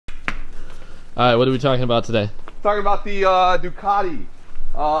All right, what are we talking about today? Talking about the Ducati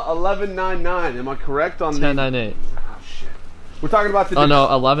 1199. Am I correct on 1098. Oh shit. We're talking about the. Oh no,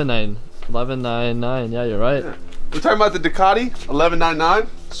 1199. Yeah, you're right. Yeah. We're talking about the Ducati 1199.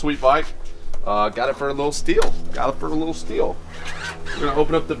 Sweet bike. Got it for a little steal. We're gonna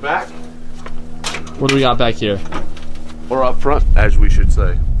open up the back. What do we got back here? Or up front, as we should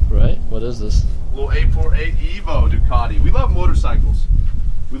say. Right. What is this? Little 848 EVO Ducati. We love motorcycles.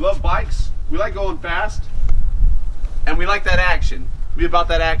 We love bikes. We like going fast. And we like that action. We about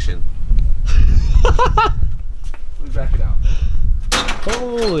that action. Let me back it out.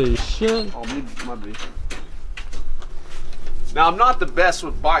 Holy shit. Oh, my bad. Now, I'm not the best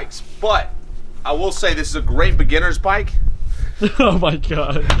with bikes, but I will say this is a great beginner's bike. Oh my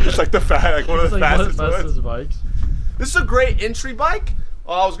god. It's like one of the fastest bikes. This is a great entry bike.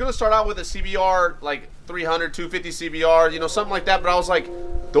 I was gonna start out with a CBR, like 300, 250 CBR, you know, something like that. But I was like,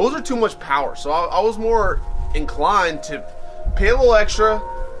 those are too much power. So I was more inclined to pay a little extra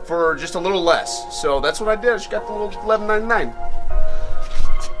for just a little less. So that's what I did. I just got the little 1199.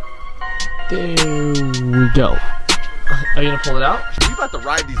 There we go. Are you gonna pull it out? We about to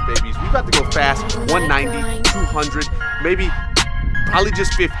ride these babies. We about to go fast. 190, 200, maybe, probably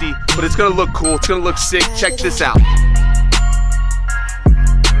just 50. But it's gonna look cool. It's gonna look sick. Check this out.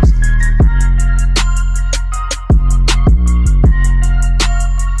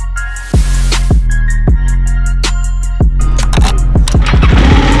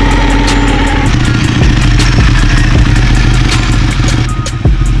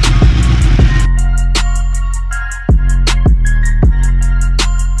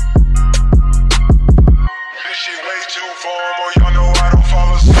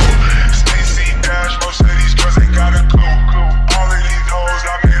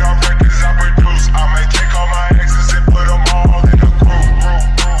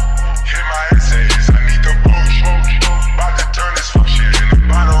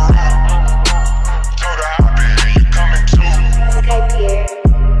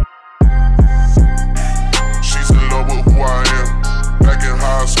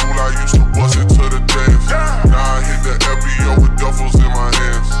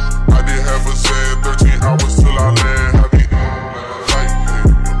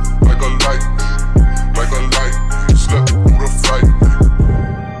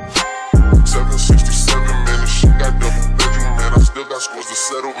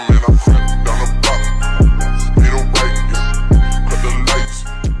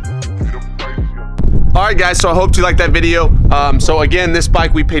 Alright guys, so I hope you liked that video. So again, this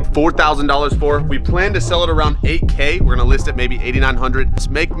bike we paid $4,000 for. We plan to sell it around $8K. We're gonna list it maybe $8,900. Let's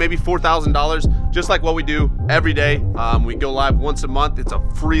make maybe $4,000, just like what we do every day. We go live once a month. It's a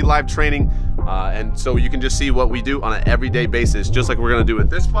free live training. And so you can just see what we do on an everyday basis, just like we're gonna do with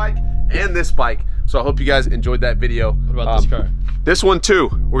this bike and this bike. So I hope you guys enjoyed that video. What about this car? This one too.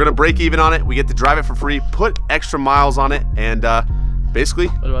 We're gonna break even on it. We get to drive it for free, put extra miles on it, and basically.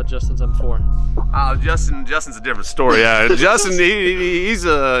 What about Justin's M4? Justin's a different story. Yeah, Justin, he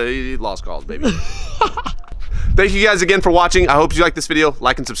lost calls, baby. Thank you guys again for watching. I hope you like this video.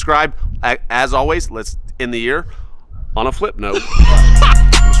 Like and subscribe. As always, let's end the year on a flip note.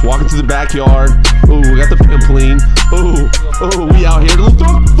 Just walking through the backyard. Ooh, we got the trampoline. Ooh, we out here. Little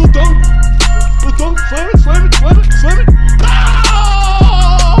dunk, slam it.